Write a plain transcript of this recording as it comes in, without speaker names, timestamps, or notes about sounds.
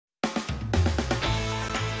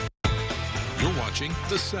watching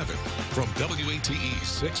The 7 from WATE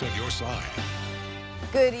 6 on your side.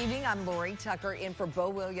 Good evening. I'm Lori Tucker in for Bo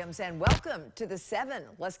Williams, and welcome to The 7.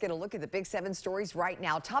 Let's get a look at the big 7 stories right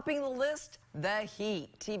now. Topping the list, the heat.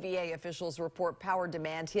 TVA officials report power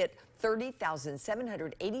demand hit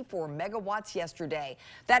 30,784 megawatts yesterday.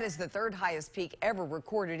 That is the third highest peak ever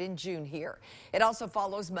recorded in June here. It also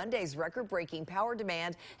follows Monday's record-breaking power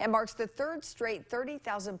demand and marks the third straight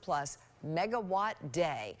 30,000 plus megawatt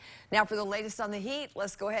day. Now for the latest on the heat,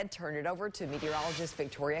 let's go ahead and turn it over to meteorologist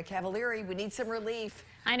Victoria Cavalieri. We need some relief.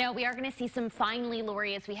 I know we are going to see some finally,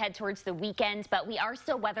 Lori, as we head towards the weekend, but we are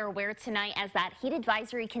still weather aware tonight as that heat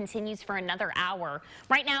advisory continues for another hour.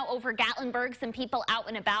 Right now over Gatlinburg, some people out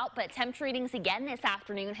and about, but temperature readings again this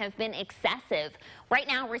afternoon have been excessive. Right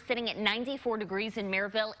now we're sitting at 94 degrees in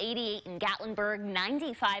Maryville, 88 in Gatlinburg,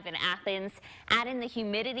 95 in Athens. Add in the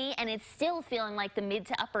humidity and it's still feeling like the mid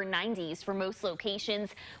to upper 90s for most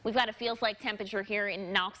locations. We've got a feels like temperature here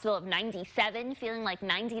in Knoxville of 97, feeling like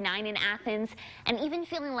 99 in Athens, and even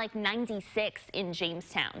feeling like 96 in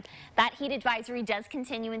Jamestown. That heat advisory does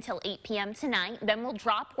continue until 8 p.m. tonight. Then we'll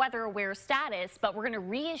drop weather aware status, but we're going to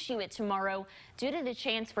reissue it tomorrow due to the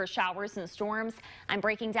chance for showers and storms. I'm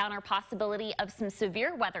breaking down our possibility of some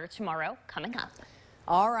severe weather tomorrow coming up.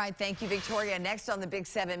 All right, thank you, Victoria. Next on the Big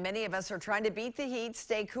 7, many of us are trying to beat the heat,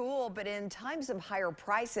 stay cool, but in times of higher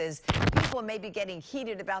prices, people may be getting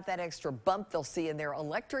heated about that extra bump they'll see in their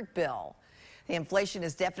electric bill. The inflation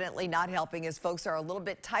is definitely not helping as folks are a little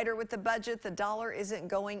bit tighter with the budget. The dollar isn't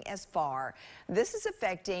going as far. This is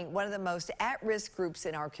affecting one of the most at-risk groups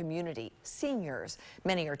in our community, seniors.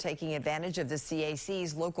 Many are taking advantage of the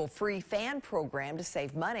CAC's local free fan program to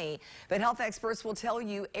save money. But health experts will tell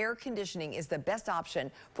you air conditioning is the best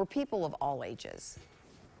option for people of all ages.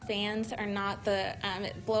 Fans are not the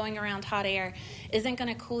blowing around hot air isn't going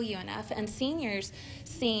to cool you enough, and seniors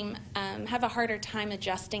have a harder time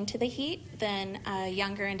adjusting to the heat than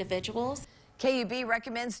younger individuals. KUB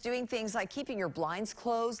recommends doing things like keeping your blinds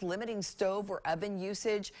closed, limiting stove or oven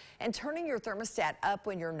usage, and turning your thermostat up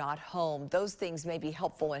when you're not home. Those things may be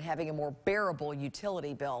helpful in having a more bearable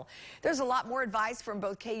utility bill. There's a lot more advice from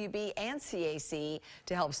both KUB and CAC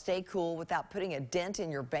to help stay cool without putting a dent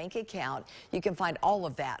in your bank account. You can find all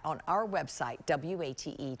of that on our website,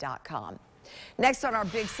 WATE.com. Next on our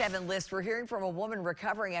Big 7 list, we're hearing from a woman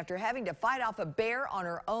recovering after having to fight off a bear on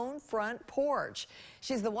her own front porch.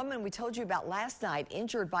 She's the woman we told you about last night,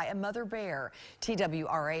 injured by a mother bear.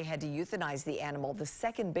 TWRA had to euthanize the animal, the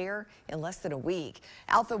second bear in less than a week.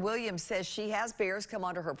 Alpha Williams says she has bears come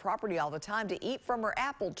onto her property all the time to eat from her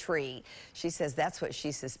apple tree. She says that's what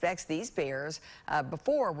she suspects these bears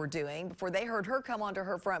before they heard her come onto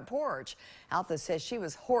her front porch. Alpha says she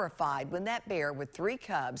was horrified when that bear with 3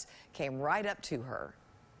 cubs came right up to her.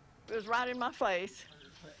 It was right in my face,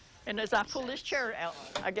 and as I pulled this chair out,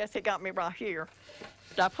 I guess it got me right here.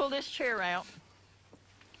 I pulled this chair out,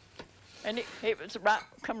 and it was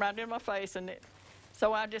come right in my face, and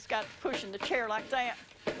so I just got pushing the chair like that,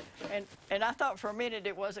 and I thought for a minute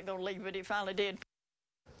it wasn't going to leave, but it finally did.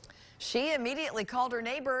 She immediately called her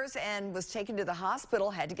neighbors and was taken to the hospital,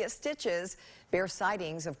 had to get stitches. Bear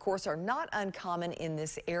sightings, of course, are not uncommon in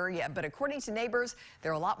this area, but according to neighbors,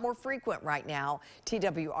 they're a lot more frequent right now.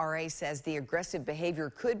 TWRA says the aggressive behavior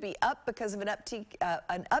could be up because of an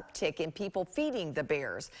uptick in people feeding the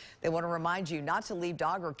bears. They want to remind you not to leave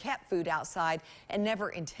dog or cat food outside and never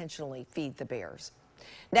intentionally feed the bears.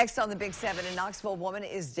 Next on the Big 7, a Knoxville woman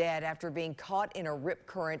is dead after being caught in a rip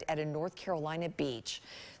current at a North Carolina beach.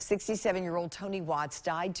 67-year-old Tony Watts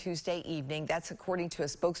died Tuesday evening. That's according to a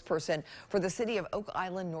spokesperson for the city of Oak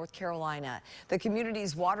Island, North Carolina. The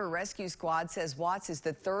community's water rescue squad says Watts is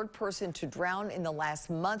the 3rd person to drown in the last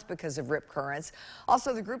month because of rip currents.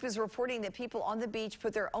 Also, the group is reporting that people on the beach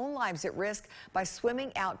put their own lives at risk by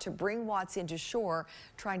swimming out to bring Watts into shore,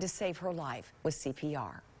 trying to save her life with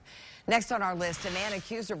CPR. Next on our list, a man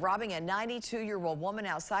accused of robbing a 92-year-old woman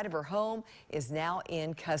outside of her home is now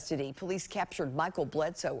in custody. Police captured Michael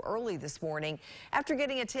Bledsoe early this morning after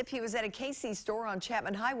getting a tip he was at a KC store on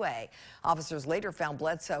Chapman Highway. Officers later found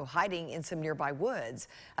Bledsoe hiding in some nearby woods.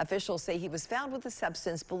 Officials say he was found with a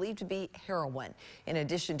substance believed to be heroin. In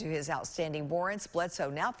addition to his outstanding warrants, Bledsoe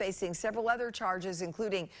now facing several other charges,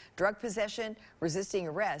 including drug possession, resisting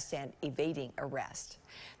arrest, and evading arrest.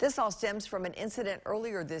 This all stems from an incident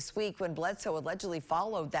earlier this week when Bledsoe allegedly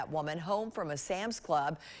followed that woman home from a Sam's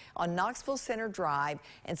Club on Knoxville Center Drive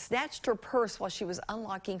and snatched her purse while she was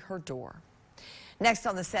unlocking her door. Next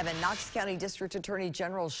on the 7, Knox County District Attorney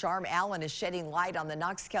General Sharm Allen is shedding light on the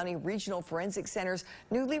Knox County Regional Forensic Center's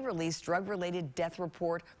newly released drug-related death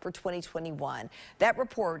report for 2021. That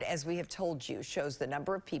report, as we have told you, shows the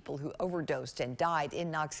number of people who overdosed and died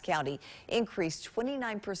in Knox County increased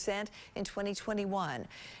 29% in 2021.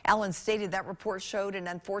 Allen stated that report showed an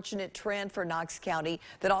unfortunate trend for Knox County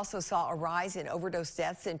that also saw a rise in overdose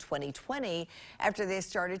deaths in 2020 after they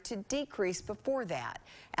started to decrease before that.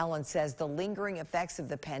 Allen says the lingering effects of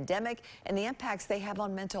the pandemic and the impacts they have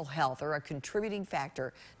on mental health are a contributing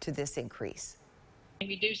factor to this increase.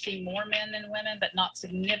 We do see more men than women, but not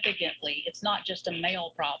significantly. It's not just a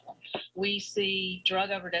male problem. We see drug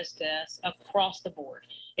overdose deaths across the board.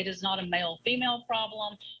 It is not a male-female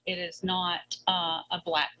problem. It is not a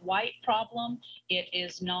black-white problem. It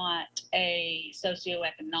is not a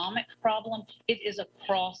socioeconomic problem. It is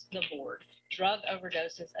across the board. Drug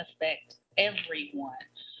overdoses affect everyone,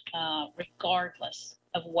 regardless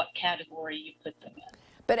of what category you put them in.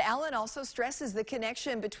 But Allen also stresses the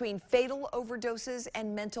connection between fatal overdoses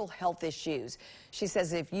and mental health issues. She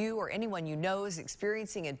says if you or anyone you know is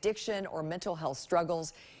experiencing addiction or mental health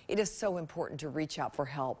struggles, it is so important to reach out for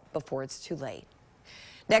help before it's too late.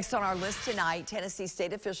 Next on our list tonight, Tennessee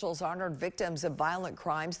state officials honored victims of violent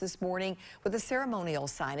crimes this morning with a ceremonial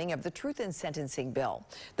signing of the Truth in Sentencing bill.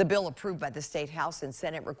 The bill approved by the state House and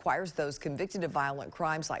Senate requires those convicted of violent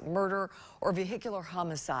crimes like murder or vehicular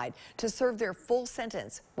homicide to serve their full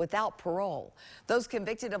sentence without parole. Those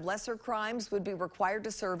convicted of lesser crimes would be required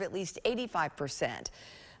to serve at least 85%.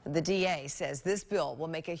 The DA says this bill will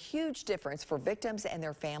make a huge difference for victims and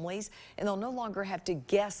their families, and they'll no longer have to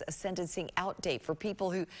guess a sentencing out date for people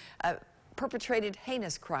who perpetrated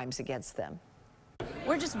heinous crimes against them.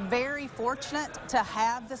 We're just very fortunate to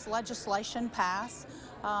have this legislation pass.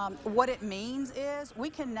 What it means is we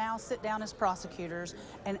can now sit down as prosecutors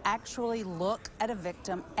and actually look at a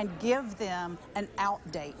victim and give them an out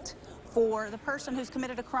date for the person who's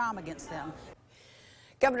committed a crime against them.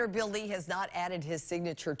 Governor Bill Lee has not added his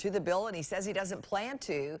signature to the bill, and he says he doesn't plan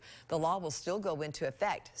to. The law will still go into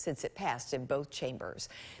effect since it passed in both chambers.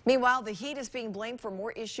 Meanwhile, the heat is being blamed for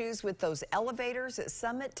more issues with those elevators at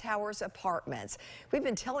Summit Towers Apartments. We've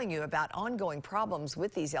been telling you about ongoing problems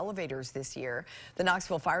with these elevators this year. The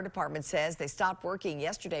Knoxville Fire Department says they stopped working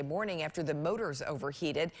yesterday morning after the motors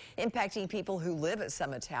overheated, impacting people who live at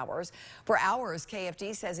Summit Towers. For hours,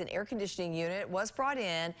 KFD says an air conditioning unit was brought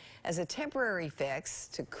in as a temporary fix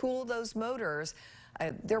to cool those motors.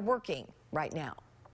 They're working right now.